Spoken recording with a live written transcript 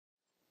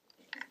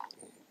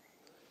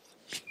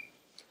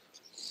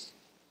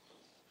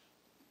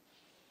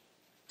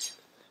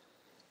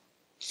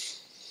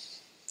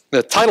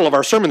The title of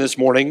our sermon this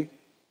morning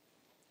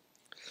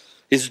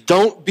is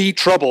Don't Be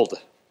Troubled.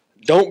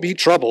 Don't be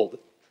troubled.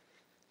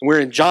 And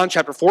we're in John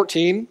chapter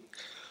 14,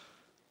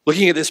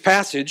 looking at this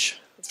passage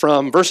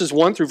from verses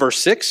 1 through verse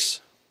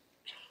 6.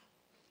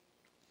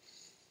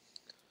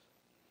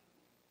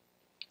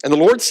 And the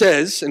Lord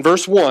says in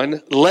verse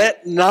 1,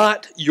 "Let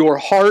not your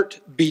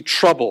heart be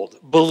troubled.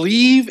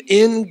 Believe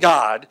in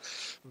God.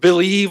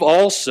 Believe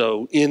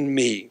also in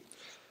me."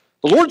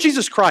 The Lord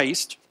Jesus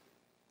Christ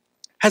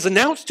has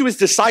announced to his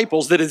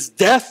disciples that his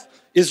death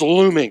is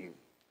looming.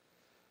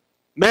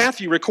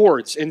 Matthew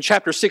records in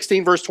chapter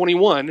 16, verse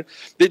 21,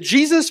 that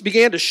Jesus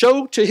began to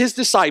show to his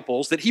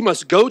disciples that he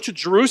must go to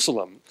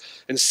Jerusalem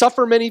and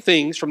suffer many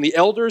things from the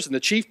elders and the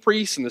chief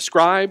priests and the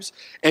scribes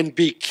and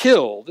be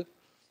killed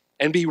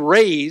and be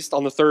raised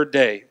on the third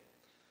day.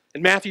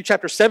 In Matthew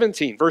chapter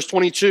 17, verse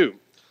 22,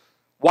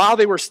 while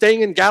they were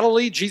staying in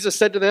Galilee, Jesus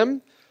said to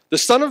them, "The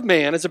Son of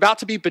Man is about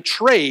to be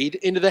betrayed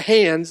into the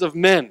hands of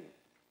men,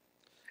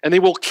 and they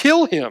will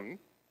kill him,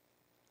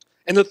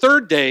 and the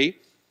third day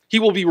he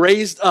will be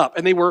raised up."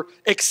 And they were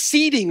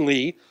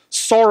exceedingly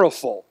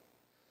sorrowful.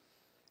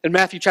 In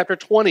Matthew chapter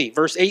 20,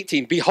 verse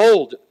 18,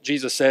 "Behold,"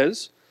 Jesus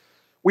says,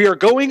 "we are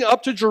going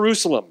up to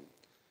Jerusalem,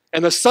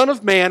 and the Son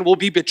of Man will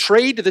be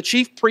betrayed to the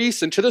chief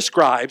priests and to the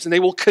scribes, and they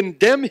will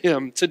condemn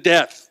him to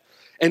death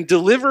and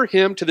deliver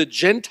him to the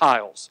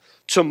Gentiles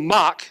to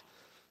mock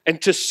and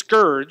to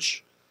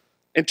scourge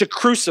and to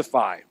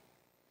crucify."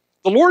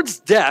 The Lord's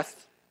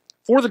death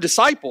for the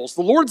disciples,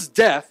 the Lord's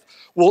death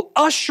will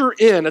usher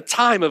in a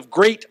time of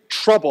great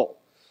trouble,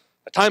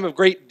 a time of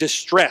great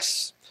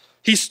distress.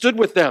 He stood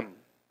with them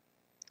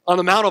on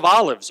the Mount of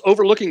Olives,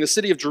 overlooking the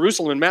city of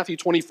Jerusalem in Matthew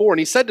 24, and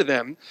he said to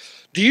them,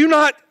 "Do you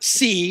not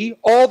see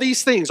all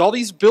these things, all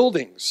these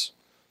buildings?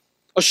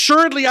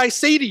 Assuredly I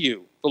say to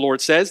you," the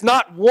Lord says,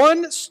 "not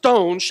one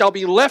stone shall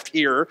be left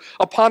here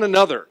upon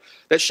another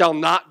that shall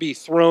not be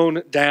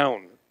thrown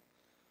down."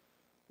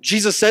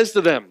 Jesus says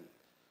to them,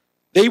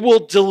 "They will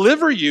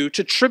deliver you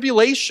to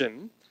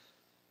tribulation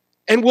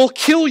and will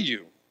kill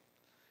you,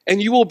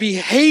 and you will be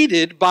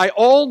hated by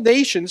all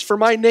nations for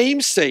my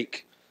name's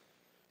sake.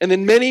 And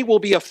then many will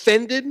be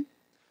offended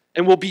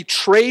and will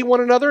betray one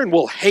another and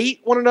will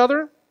hate one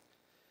another.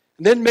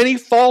 And then many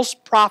false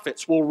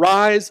prophets will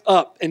rise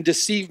up and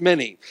deceive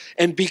many.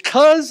 And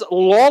because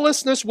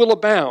lawlessness will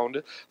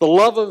abound, the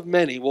love of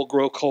many will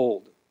grow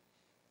cold."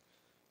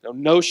 Now,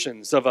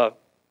 notions of a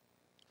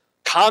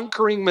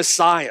conquering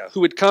Messiah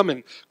who would come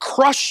and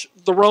crush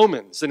the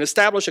Romans and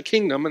establish a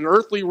kingdom and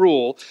earthly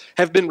rule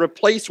have been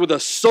replaced with a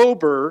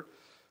sober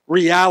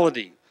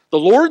reality. The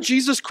Lord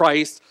Jesus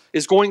Christ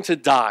is going to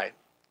die.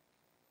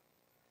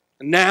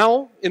 And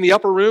now, in the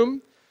upper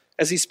room,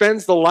 as he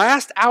spends the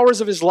last hours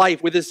of his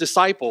life with his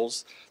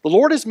disciples, the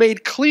Lord has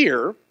made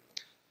clear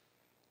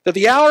that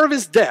the hour of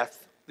his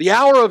death, the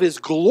hour of his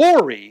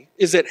glory,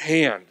 is at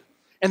hand.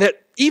 And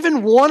that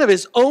even one of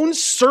his own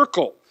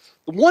circle,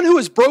 the one who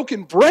has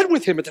broken bread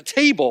with him at the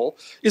table,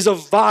 is a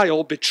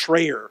vile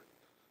betrayer.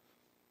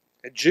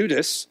 And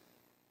Judas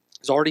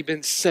has already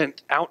been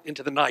sent out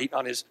into the night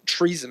on his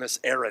treasonous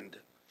errand.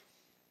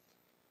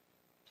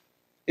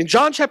 In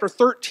John chapter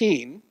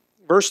 13,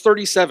 verse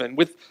 37,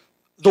 with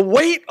the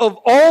weight of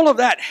all of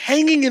that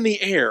hanging in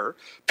the air,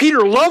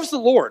 Peter loves the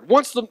Lord,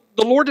 wants the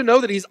Lord to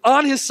know that he's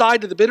on his side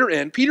to the bitter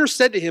end. Peter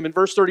said to him in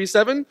verse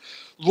 37,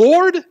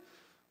 "Lord,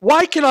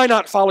 why can I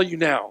not follow you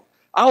now?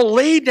 I'll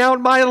lay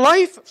down my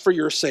life for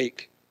your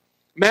sake."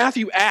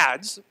 Matthew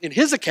adds in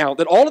his account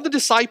that all of the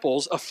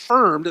disciples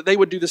affirmed that they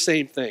would do the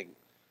same thing.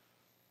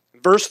 In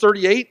verse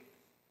 38,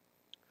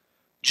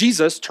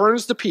 Jesus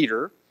turns to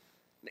Peter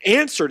and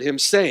answered him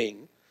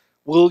saying,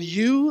 "Will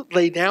you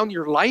lay down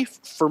your life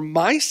for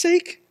my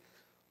sake?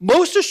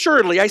 Most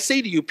assuredly, I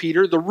say to you,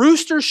 Peter, the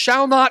rooster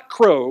shall not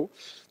crow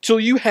till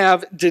you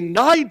have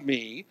denied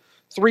me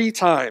 3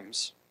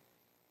 times.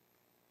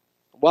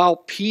 While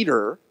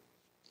Peter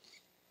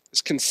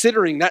is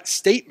considering that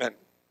statement,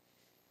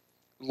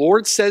 the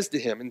Lord says to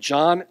him in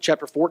John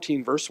chapter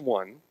 14, verse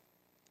 1,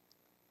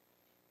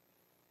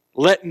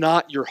 "Let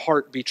not your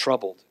heart be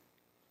troubled.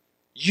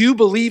 You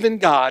believe in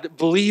God,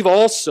 believe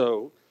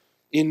also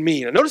in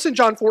me." Now notice in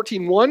John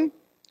 14:1,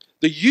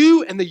 the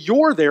you and the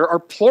your there are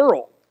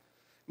plural,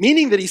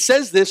 meaning that he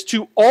says this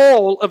to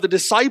all of the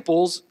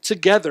disciples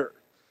together.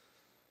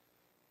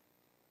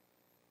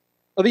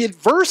 Now, the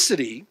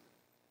adversity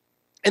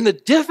and the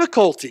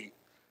difficulty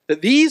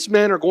that these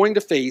men are going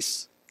to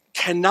face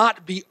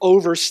cannot be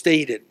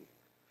overstated.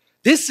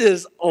 This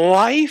is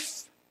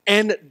life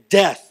and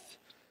death,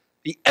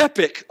 the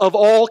epic of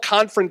all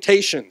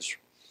confrontations.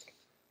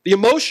 The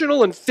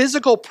emotional and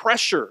physical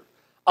pressure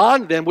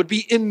on them would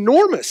be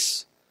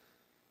enormous.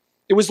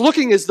 It was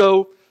looking as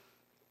though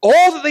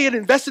all that they had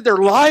invested their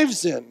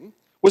lives in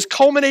was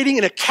culminating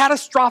in a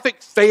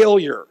catastrophic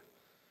failure.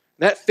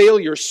 That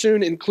failure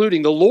soon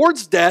including the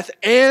Lord's death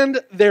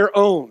and their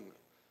own.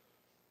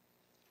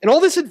 And all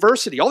this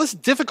adversity, all this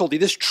difficulty,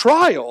 this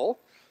trial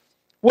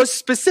was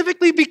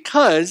specifically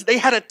because they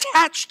had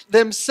attached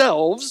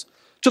themselves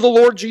to the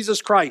Lord Jesus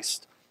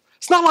Christ.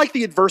 It's not like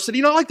the adversity,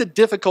 not like the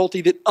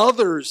difficulty that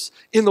others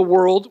in the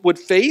world would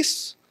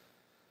face.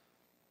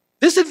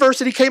 This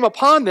adversity came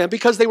upon them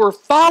because they were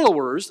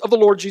followers of the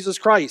Lord Jesus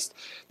Christ.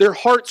 Their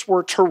hearts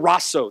were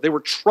terrasso. They were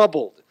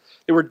troubled.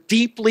 They were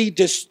deeply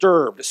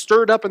disturbed,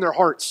 stirred up in their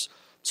hearts,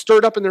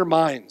 stirred up in their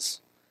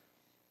minds.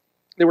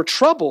 They were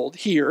troubled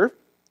here,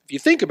 if you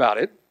think about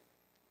it,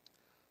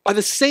 by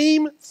the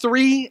same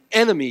three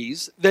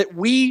enemies that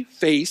we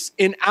face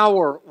in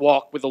our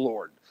walk with the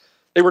Lord.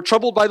 They were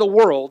troubled by the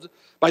world,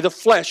 by the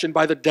flesh, and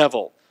by the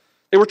devil.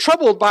 They were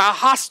troubled by a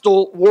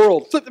hostile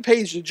world. Flip the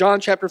page to John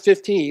chapter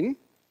 15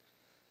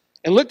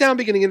 and look down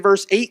beginning in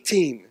verse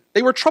 18.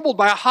 They were troubled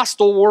by a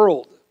hostile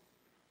world.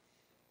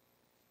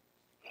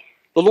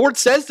 The Lord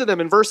says to them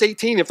in verse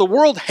 18, if the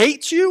world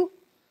hates you,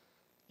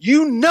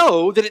 you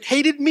know that it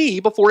hated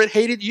me before it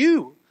hated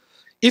you.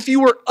 If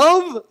you were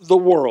of the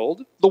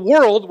world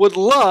would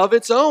love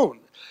its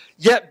own.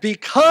 Yet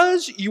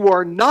because you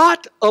are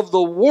not of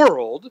the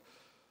world,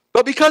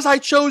 but because I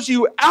chose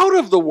you out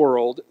of the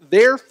world,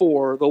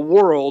 therefore the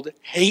world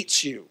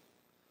hates you.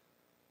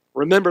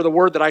 Remember the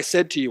word that I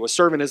said to you, a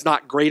servant is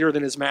not greater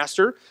than his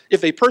master.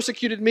 If they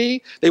persecuted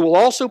me, they will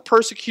also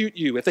persecute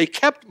you. If they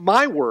kept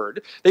my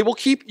word, they will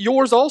keep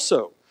yours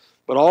also.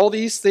 But all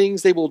these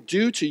things they will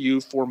do to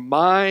you for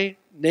my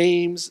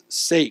name's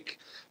sake,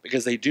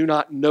 because they do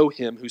not know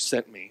him who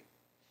sent me.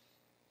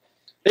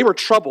 They were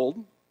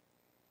troubled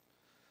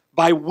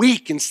by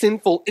weak and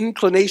sinful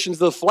inclinations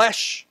of the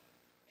flesh.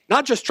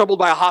 Not just troubled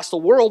by a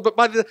hostile world, but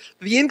by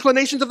the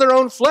inclinations of their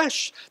own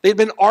flesh. They'd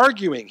been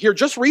arguing here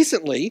just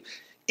recently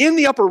in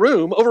the upper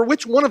room over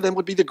which one of them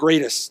would be the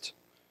greatest.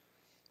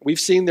 We've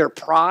seen their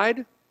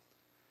pride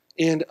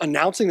in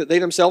announcing that they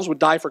themselves would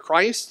die for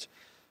Christ,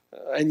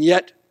 and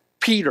yet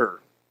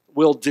Peter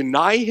will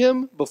deny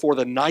him before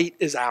the night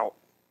is out,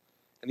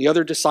 and the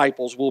other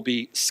disciples will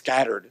be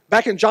scattered.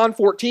 Back in John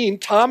 14,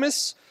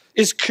 Thomas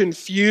is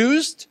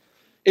confused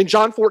in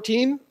John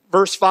 14,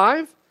 verse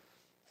 5.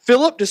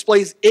 Philip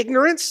displays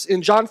ignorance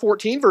in John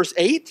 14, verse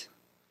 8.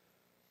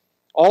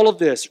 All of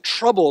this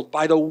troubled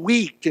by the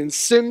weak and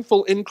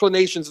sinful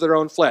inclinations of their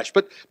own flesh.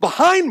 But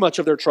behind much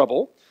of their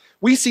trouble,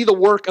 we see the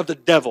work of the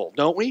devil,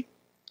 don't we?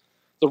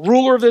 The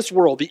ruler of this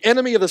world, the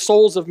enemy of the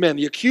souls of men,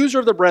 the accuser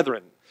of the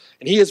brethren.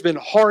 And he has been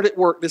hard at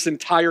work this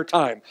entire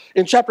time.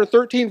 In chapter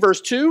 13,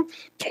 verse 2,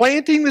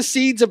 planting the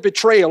seeds of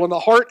betrayal in the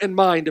heart and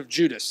mind of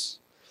Judas.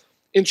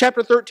 In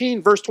chapter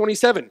 13, verse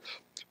 27,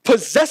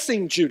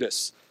 possessing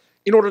Judas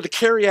in order to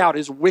carry out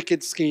his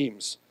wicked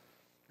schemes.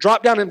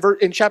 Drop down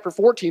in chapter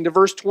 14 to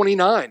verse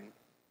 29.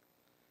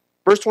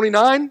 Verse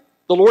 29,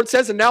 the Lord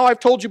says, and now I've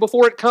told you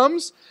before it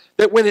comes,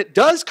 that when it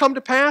does come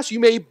to pass,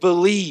 you may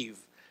believe.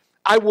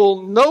 I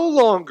will no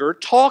longer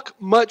talk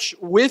much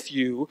with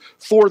you,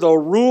 for the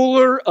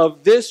ruler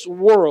of this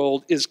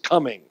world is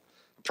coming.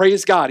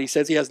 Praise God, he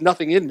says he has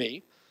nothing in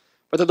me,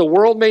 but that the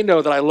world may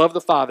know that I love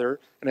the Father,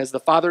 and as the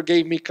Father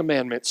gave me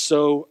commandments,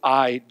 so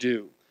I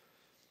do.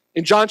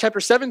 In John chapter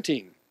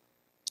 17,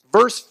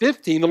 verse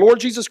 15, the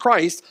Lord Jesus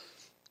Christ,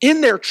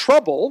 in their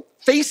trouble,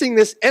 facing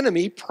this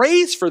enemy,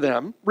 prays for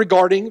them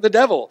regarding the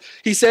devil.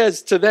 He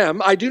says to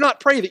them, I do not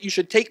pray that you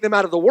should take them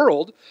out of the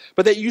world,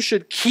 but that you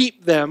should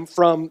keep them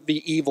from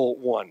the evil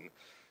one.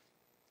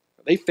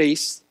 They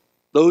face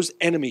those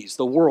enemies,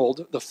 the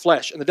world, the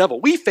flesh, and the devil.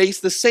 We face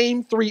the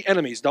same three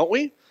enemies, don't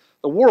we?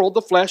 The world,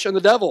 the flesh, and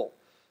the devil.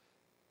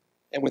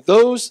 And with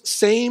those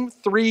same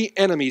three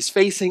enemies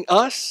facing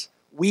us,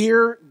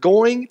 we're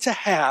going to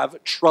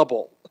have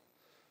trouble.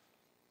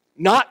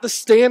 Not the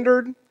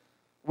standard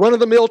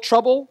run-of-the-mill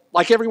trouble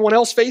like everyone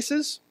else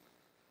faces.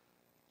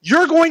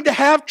 You're going to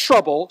have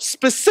trouble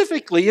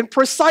specifically and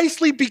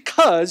precisely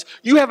because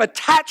you have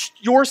attached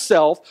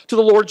yourself to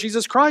the Lord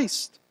Jesus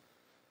Christ.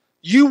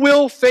 You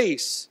will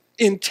face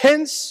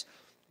intense,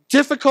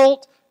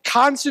 difficult,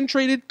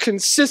 concentrated,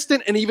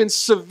 consistent, and even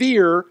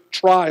severe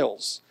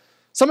trials.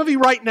 Some of you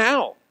right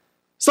now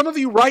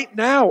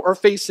are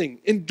facing,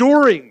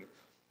 enduring,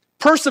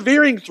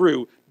 persevering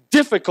through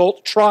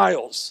difficult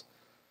trials.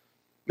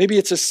 Maybe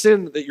it's a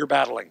sin that you're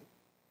battling.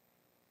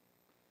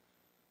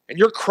 And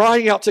you're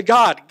crying out to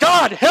God,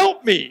 God,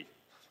 help me.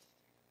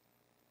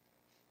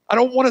 I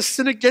don't want to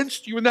sin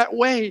against you in that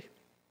way.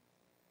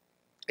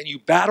 And you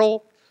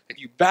battle,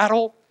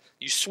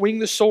 you swing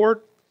the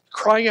sword,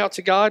 crying out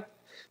to God.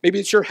 Maybe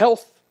it's your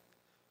health.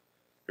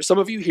 There's some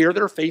of you here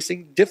that are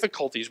facing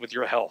difficulties with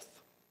your health.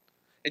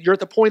 And you're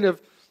at the point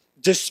of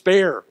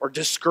despair or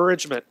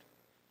discouragement,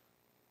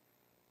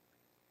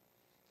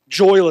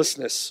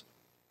 joylessness.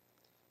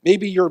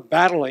 Maybe you're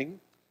battling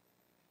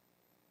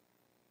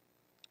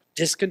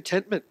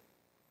discontentment,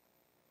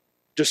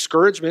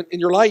 discouragement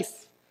in your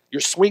life. You're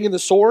swinging the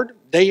sword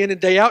day in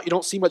and day out. You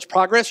don't see much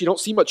progress. You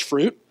don't see much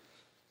fruit.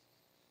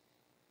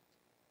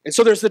 And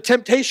so there's the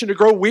temptation to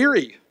grow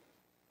weary.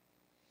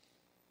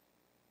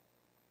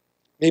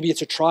 Maybe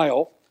it's a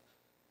trial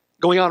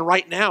going on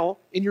right now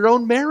in your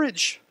own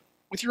marriage,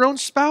 with your own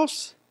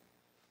spouse,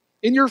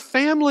 in your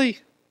family.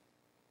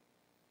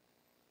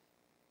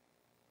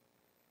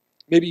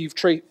 Maybe you've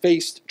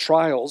faced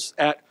trials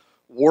at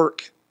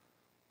work.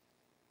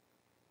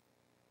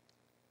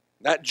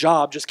 That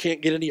job just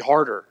can't get any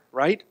harder,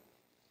 right?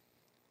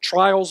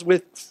 Trials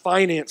with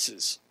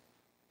finances.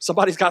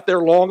 Somebody's got their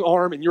long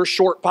arm in your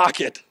short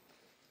pocket.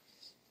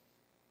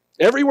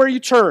 Everywhere you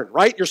turn,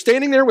 right? You're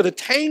standing there with a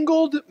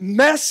tangled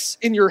mess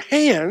in your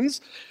hands.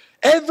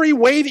 Every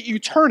way that you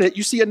turn it,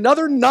 you see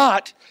another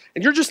knot,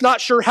 and you're just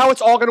not sure how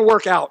it's all going to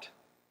work out.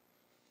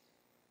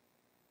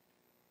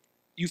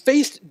 You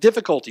faced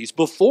difficulties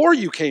before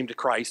you came to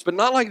Christ, but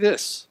not like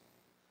this.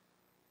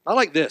 Not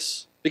like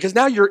this. Because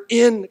now you're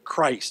in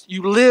Christ.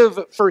 You live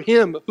for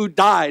him who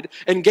died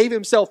and gave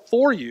himself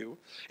for you,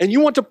 and you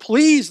want to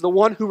please the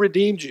one who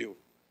redeemed you.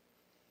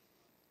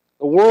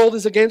 The world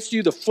is against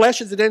you. The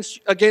flesh is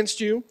against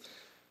you.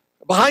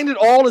 Behind it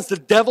all is the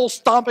devil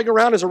stomping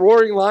around as a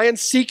roaring lion,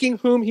 seeking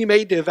whom he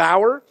may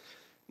devour.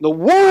 The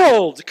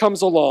world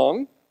comes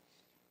along,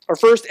 our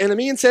first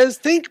enemy, and says,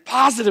 think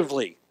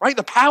positively, right?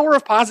 The power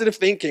of positive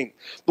thinking.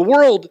 The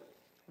world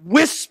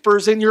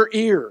whispers in your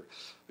ear,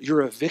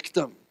 you're a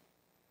victim.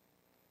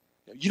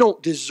 You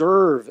don't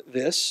deserve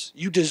this.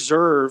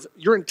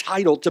 You're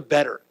entitled to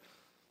better.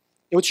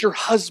 It's your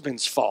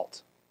husband's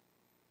fault.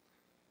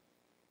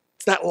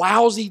 It's that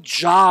lousy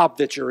job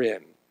that you're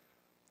in.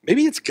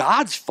 Maybe it's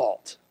God's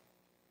fault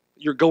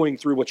you're going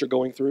through what you're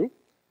going through.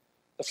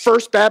 The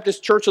First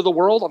Baptist Church of the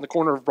world on the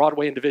corner of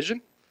Broadway and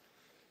Division.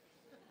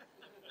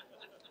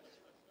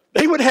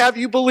 They would have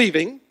you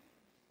believing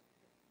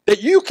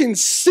that you can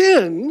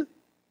sin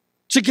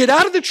to get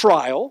out of the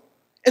trial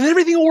and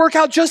everything will work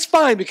out just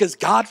fine because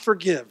God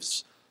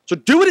forgives. So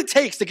do what it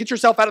takes to get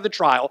yourself out of the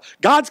trial.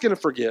 God's going to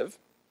forgive.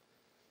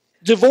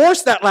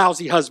 Divorce that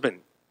lousy husband,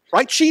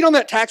 right? Cheat on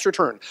that tax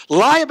return.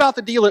 Lie about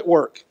the deal at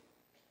work.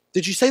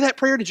 Did you say that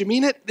prayer? Did you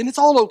mean it? Then it's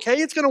all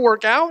okay. It's going to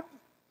work out.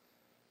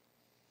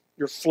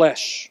 Your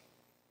flesh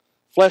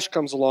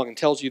comes along and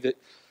tells you that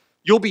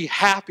you'll be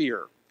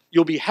happier.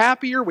 You'll be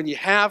happier when you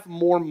have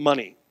more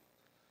money.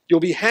 You'll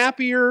be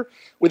happier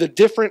with a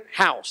different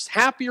house,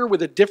 happier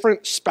with a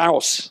different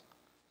spouse.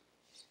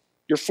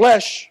 Your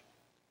flesh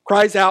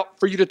cries out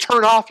for you to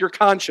turn off your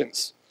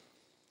conscience.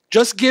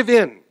 Just give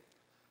in.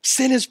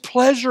 Sin is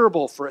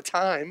pleasurable for a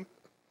time.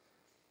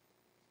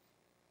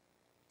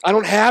 I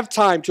don't have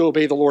time to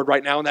obey the Lord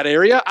right now in that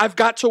area. I've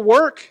got to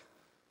work.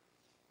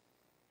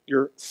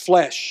 Your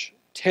flesh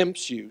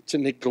tempts you to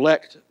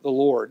neglect the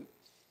Lord.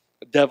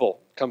 The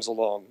devil comes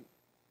along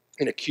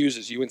and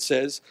accuses you and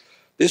says,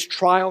 this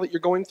trial that you're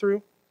going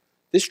through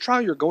is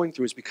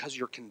because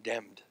you're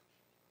condemned.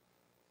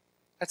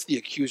 That's the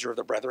accuser of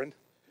the brethren.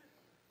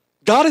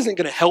 God isn't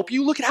going to help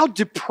you. Look at how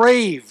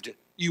depraved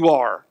you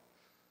are.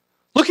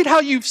 Look at how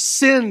you've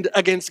sinned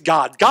against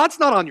God. God's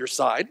not on your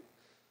side.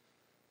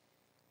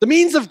 The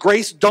means of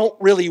grace don't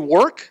really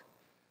work.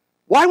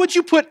 Why would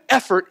you put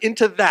effort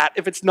into that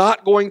if it's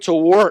not going to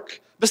work?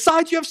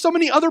 Besides, you have so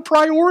many other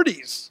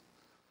priorities.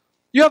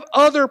 You have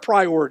other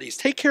priorities.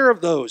 Take care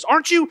of those.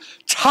 Aren't you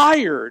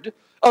tired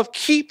of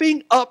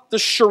keeping up the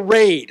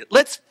charade?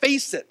 Let's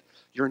face it,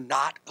 you're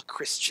not a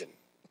Christian.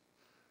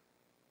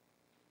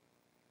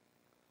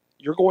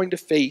 You're going to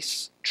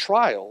face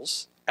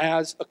trials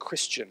as a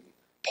Christian.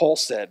 Paul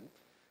said,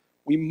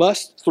 we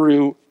must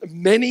through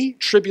many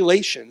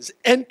tribulations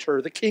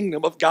enter the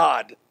kingdom of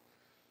God.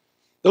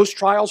 Those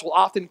trials will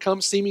often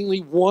come seemingly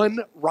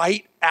one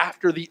right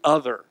after the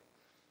other,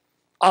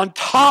 on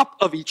top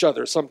of each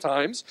other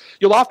sometimes.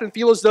 You'll often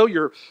feel as though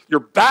your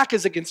back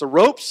is against the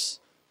ropes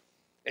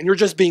and you're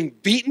just being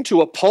beaten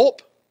to a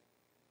pulp.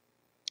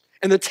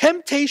 And the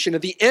temptation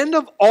at the end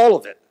of all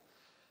of it,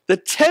 the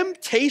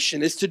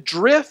temptation is to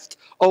drift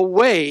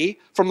away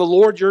from the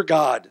Lord your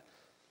God,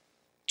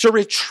 to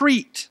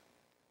retreat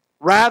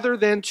rather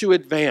than to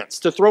advance,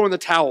 to throw in the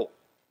towel,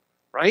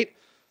 right?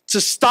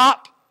 To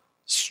stop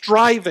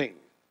striving,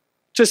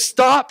 to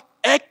stop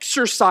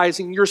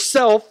exercising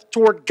yourself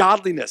toward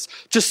godliness,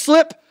 to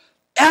slip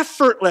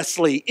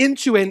effortlessly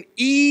into an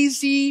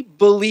easy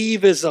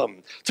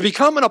believism, to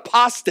become an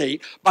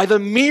apostate by the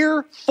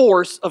mere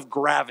force of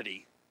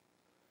gravity.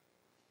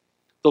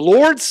 The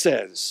Lord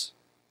says,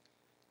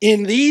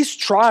 in these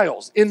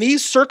trials, in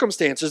these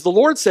circumstances, the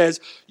Lord says,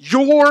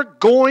 you're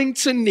going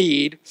to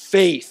need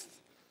faith.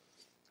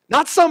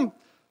 Not some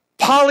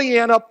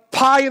Pollyanna,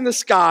 pie in the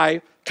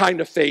sky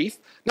kind of faith.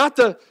 Not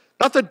the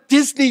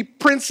Disney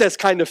princess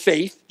kind of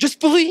faith.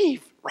 Just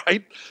believe,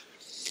 right?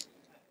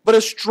 But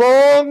a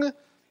strong,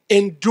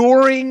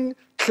 enduring,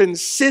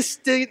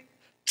 consistent,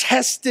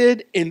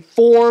 tested,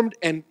 informed,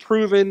 and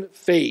proven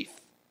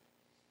faith.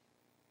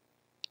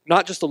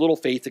 Not just a little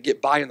faith to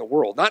get by in the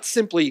world. Not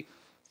simply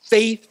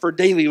faith for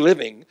daily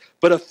living,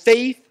 but a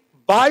faith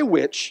by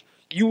which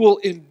you will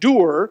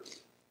endure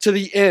to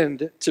the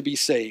end to be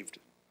saved.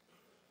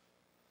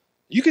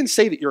 You can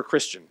say that you're a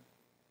Christian.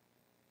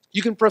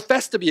 You can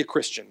profess to be a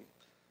Christian.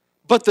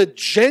 But the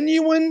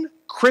genuine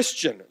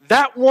Christian,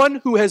 that one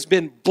who has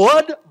been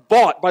blood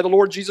bought by the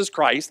Lord Jesus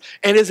Christ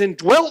and is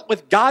indwelt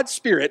with God's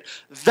Spirit,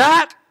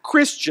 that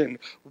Christian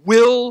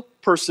will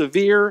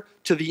persevere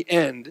to the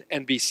end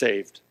and be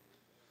saved.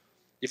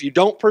 If you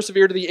don't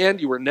persevere to the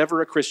end, you were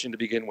never a Christian to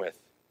begin with.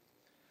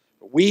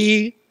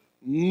 We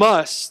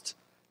must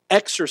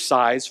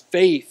exercise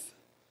faith.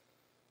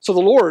 So the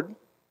Lord,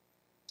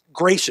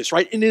 gracious,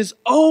 right, in his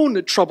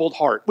own troubled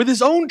heart, with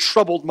his own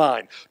troubled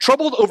mind,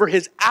 troubled over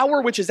his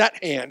hour which is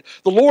at hand,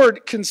 the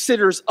Lord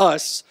considers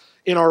us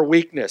in our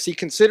weakness. He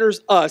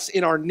considers us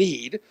in our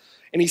need.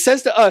 And he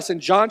says to us in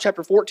John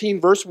chapter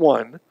 14, verse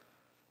 1,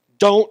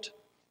 don't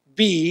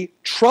be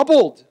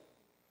troubled.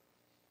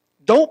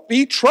 Don't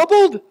be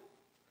troubled.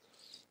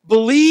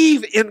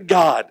 Believe in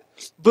God.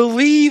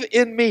 Believe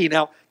in me.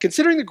 Now,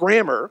 considering the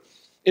grammar,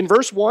 in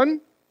verse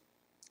 1,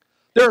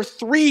 there are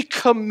 3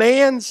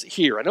 commands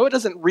here. I know it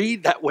doesn't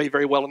read that way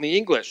very well in the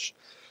English,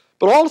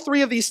 but all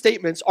 3 of these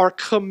statements are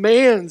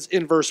commands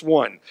in verse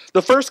 1.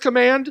 The first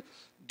command,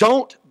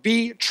 don't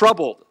be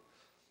troubled.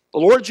 The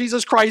Lord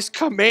Jesus Christ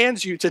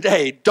commands you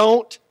today,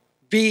 don't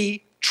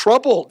be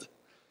troubled.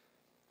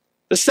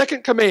 The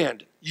second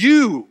command,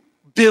 you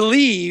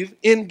believe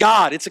in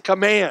God. It's a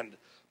command.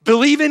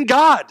 Believe in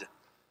God.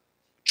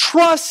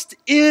 Trust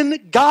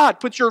in God.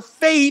 Put your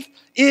faith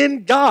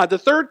in God. The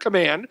third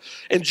command,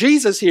 and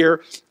Jesus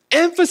here,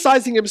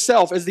 emphasizing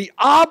himself as the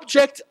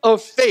object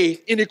of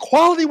faith in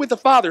equality with the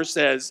Father,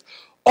 says,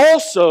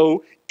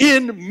 also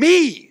in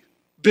me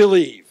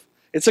believe.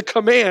 It's a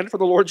command from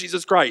the Lord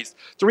Jesus Christ.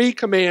 3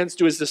 commands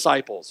to his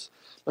disciples.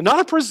 Not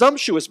a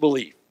presumptuous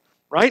belief,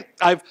 right?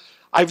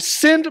 I've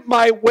sinned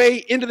my way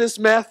into this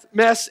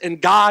mess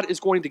and God is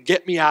going to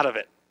get me out of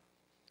it.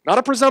 Not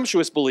a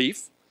presumptuous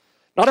belief.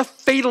 Not a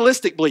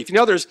fatalistic belief. You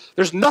know,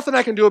 there's nothing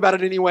I can do about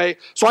it anyway,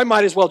 so I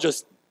might as well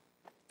just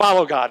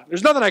follow God.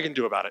 There's nothing I can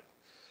do about it.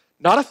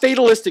 Not a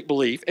fatalistic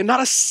belief and not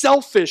a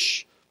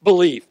selfish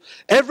belief.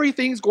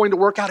 Everything's going to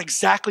work out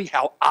exactly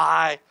how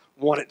I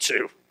want it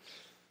to.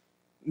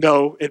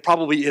 No, it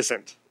probably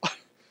isn't.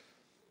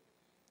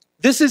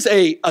 This is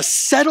a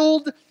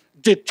settled,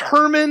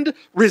 determined,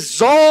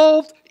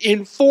 resolved,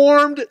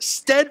 informed,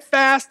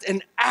 steadfast,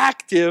 and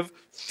active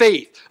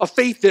faith. A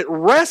faith that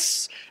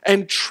rests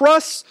and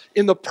trusts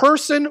in the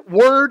person,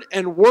 word,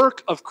 and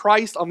work of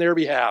Christ on their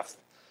behalf.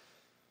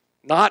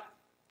 Not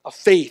a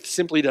faith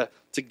simply to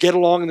get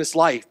along in this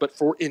life, but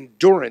for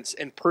endurance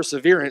and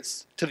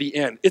perseverance to the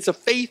end. It's a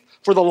faith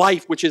for the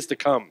life which is to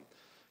come.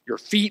 Your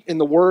feet in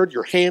the word,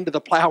 your hand to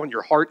the plow, and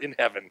your heart in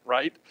heaven,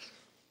 right?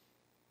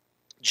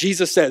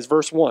 Jesus says,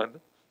 verse 1,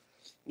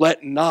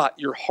 let not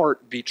your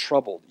heart be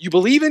troubled. You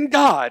believe in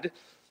God,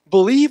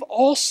 believe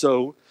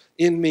also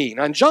in me.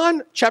 Now in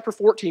John chapter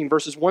 14,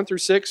 verses 1 through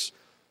 6,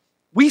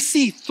 we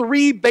see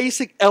 3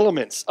 basic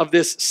elements of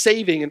this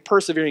saving and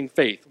persevering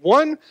faith.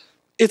 One,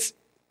 it's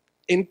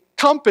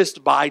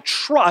encompassed by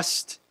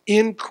trust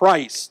in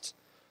Christ.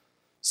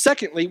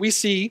 Secondly, we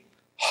see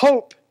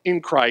hope in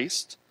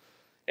Christ.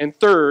 And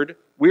third,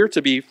 we're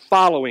to be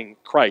following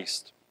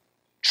Christ.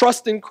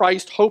 Trust in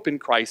Christ, hope in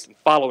Christ, and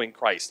following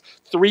Christ.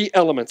 3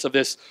 elements of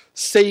this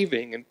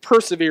saving and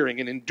persevering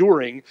and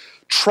enduring,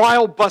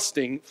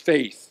 trial-busting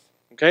faith.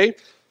 Okay?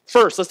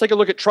 First, let's take a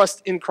look at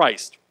trust in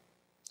Christ.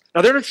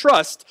 Now, they're to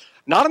trust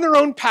not in their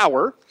own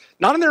power,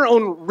 not in their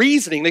own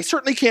reasoning. They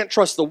certainly can't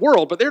trust the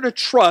world, but they're to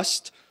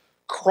trust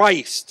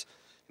Christ.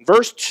 In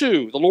verse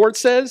 2, the Lord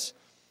says,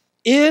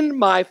 in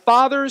my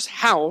Father's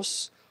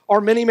house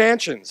are many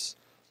mansions.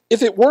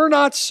 If it were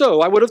not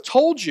so, I would have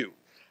told you.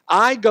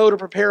 I go to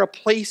prepare a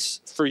place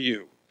for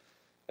you.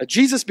 Now,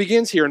 Jesus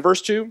begins here in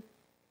verse 2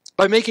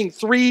 by making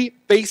 3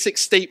 basic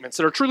statements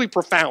that are truly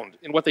profound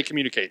in what they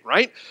communicate,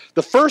 right?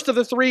 The first of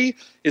the 3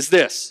 is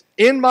this: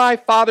 in my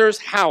Father's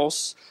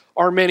house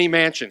are many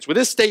mansions. With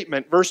this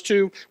statement, verse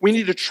 2, we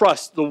need to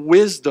trust the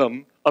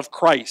wisdom of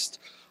Christ.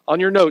 On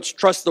your notes,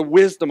 trust the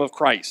wisdom of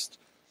Christ.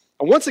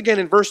 And once again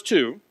in verse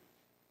 2,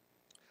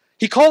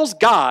 he calls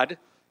God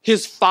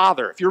his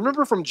Father. If you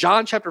remember from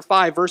John chapter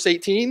 5, verse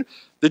 18,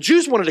 the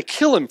Jews wanted to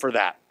kill him for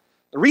that.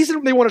 The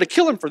reason they wanted to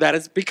kill him for that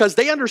is because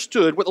they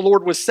understood what the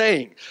Lord was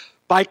saying.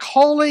 By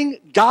calling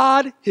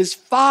God his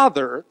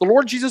Father, the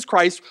Lord Jesus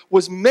Christ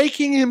was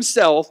making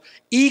himself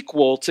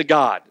equal to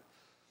God.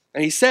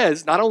 And he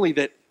says not only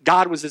that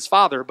God was his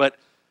Father, but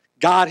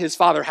God his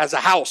Father has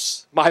a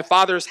house, my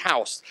Father's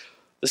house.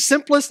 The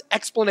simplest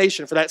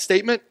explanation for that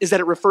statement is that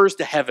it refers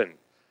to heaven.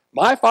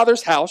 My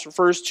Father's house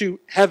refers to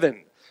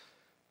heaven.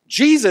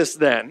 Jesus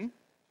then,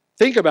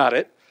 think about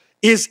it,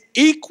 is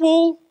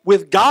equal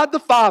with God the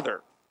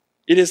Father.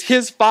 It is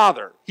his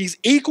Father. He's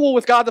equal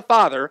with God the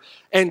Father,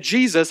 and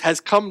Jesus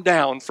has come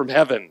down from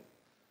heaven.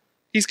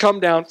 He's come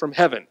down from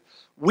heaven.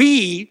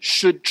 We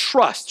should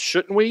trust,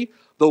 shouldn't we,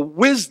 the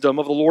wisdom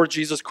of the Lord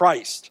Jesus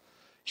Christ.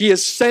 He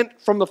is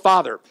sent from the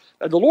Father.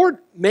 The Lord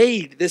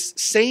made this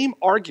same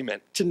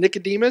argument to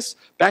Nicodemus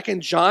back in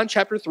John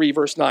chapter 3,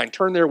 verse 9.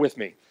 Turn there with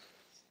me.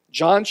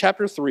 John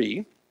chapter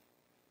 3,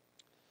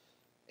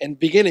 and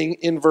beginning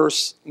in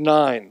verse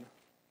 9.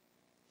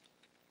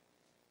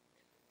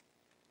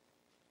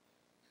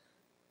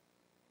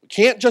 We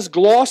can't just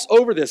gloss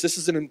over this. This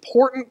is an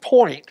important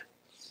point.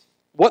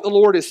 What the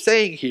Lord is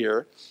saying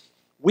here,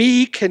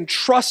 we can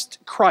trust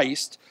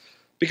Christ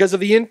because of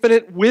the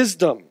infinite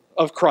wisdom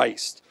of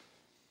Christ.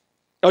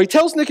 Now he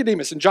tells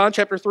Nicodemus in John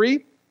chapter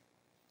 3,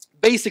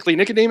 basically,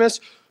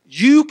 Nicodemus,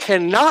 you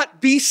cannot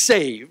be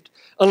saved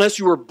unless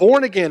you are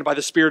born again by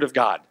the Spirit of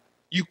God.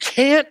 You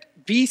can't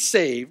be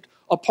saved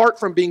apart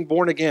from being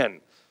born again.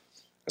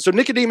 So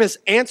Nicodemus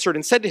answered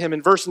and said to him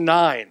in verse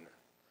 9,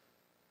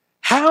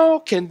 how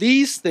can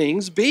these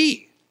things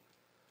be?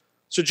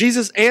 So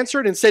Jesus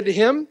answered and said to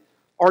him,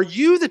 are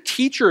you the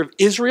teacher of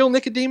Israel,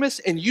 Nicodemus,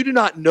 and you do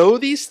not know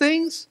these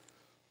things?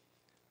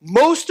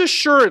 Most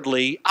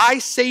assuredly, I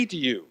say to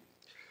you,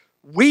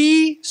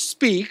 we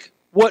speak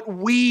what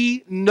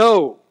we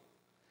know,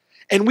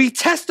 and we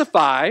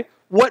testify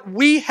what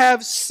we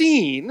have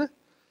seen,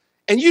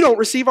 and you don't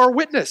receive our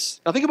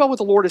witness. Now think about what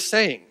the Lord is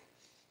saying.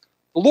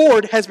 The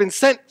Lord has been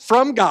sent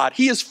from God.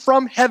 He is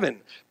from heaven,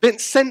 been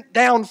sent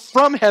down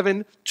from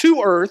heaven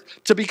to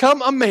earth to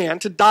become a man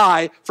to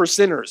die for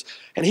sinners.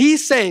 And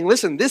he's saying,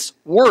 listen, this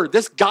word,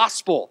 this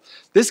gospel,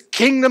 this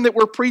kingdom that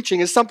we're preaching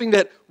is something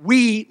that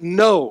we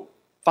know,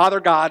 Father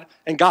God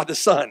and God the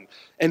Son.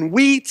 And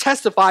we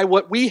testify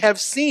what we have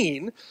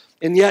seen,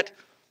 and yet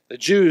the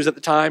Jews at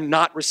the time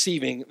not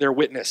receiving their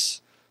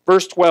witness.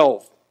 Verse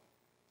 12.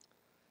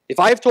 If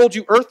I have told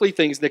you earthly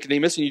things,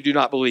 Nicodemus, and you do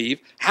not believe,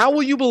 how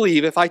will you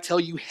believe if I tell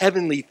you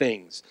heavenly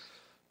things?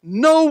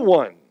 No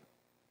one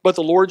but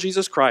the Lord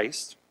Jesus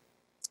Christ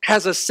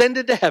has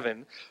ascended to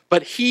heaven,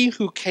 but he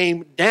who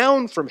came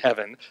down from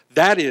heaven,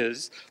 that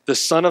is the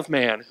Son of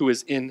Man who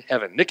is in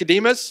heaven.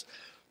 Nicodemus,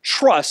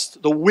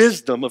 trust the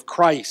wisdom of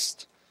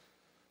Christ.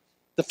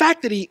 The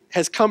fact that he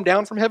has come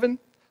down from heaven,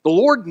 the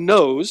Lord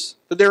knows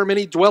that there are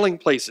many dwelling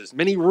places,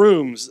 many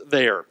rooms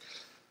there.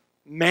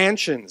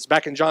 Mansions,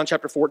 back in John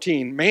chapter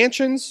 14.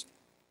 Mansions,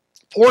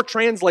 poor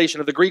translation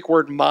of the Greek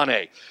word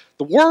mane.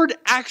 The word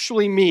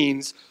actually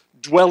means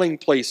dwelling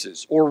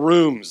places or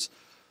rooms.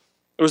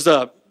 It was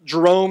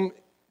Jerome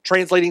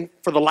translating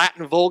for the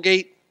Latin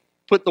Vulgate,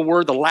 put the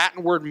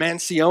Latin word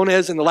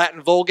mansiones in the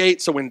Latin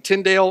Vulgate. So when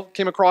Tyndale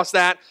came across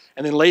that,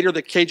 and then later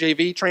the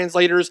KJV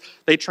translators,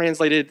 they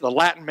translated the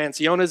Latin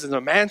mansiones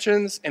into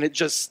mansions, and it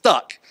just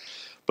stuck.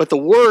 But the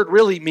word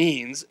really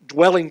means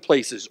dwelling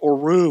places or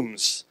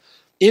rooms.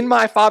 In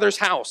my Father's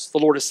house, the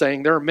Lord is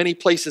saying, there are many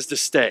places to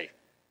stay.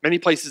 Many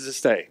places to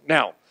stay.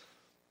 Now,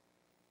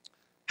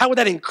 how would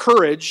that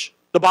encourage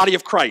the body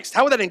of Christ?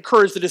 How would that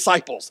encourage the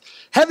disciples?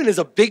 Heaven is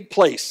a big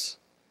place.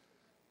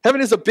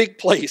 Heaven is a big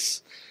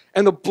place.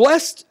 And the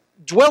blessed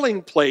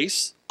dwelling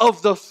place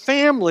of the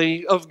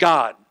family of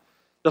God.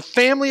 The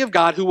family of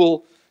God who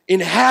will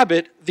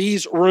inhabit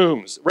these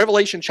rooms.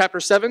 Revelation chapter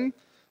 7,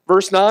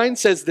 verse 9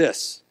 says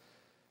this.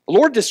 The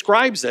Lord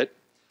describes it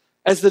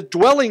as the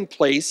dwelling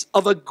place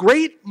of a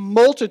great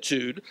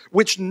multitude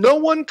which no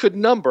one could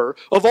number,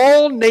 of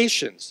all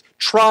nations,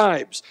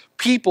 tribes,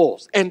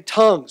 peoples, and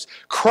tongues,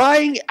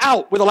 crying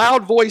out with a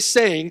loud voice,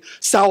 saying,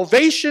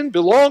 salvation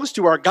belongs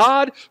to our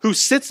God who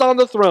sits on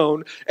the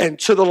throne and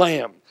to the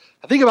Lamb.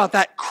 I think about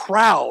that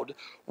crowd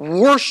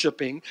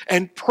worshiping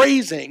and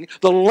praising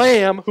the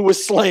Lamb who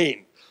was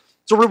slain.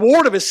 It's a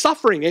reward of his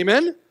suffering,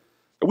 amen?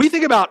 We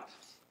think about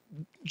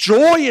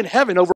joy in heaven over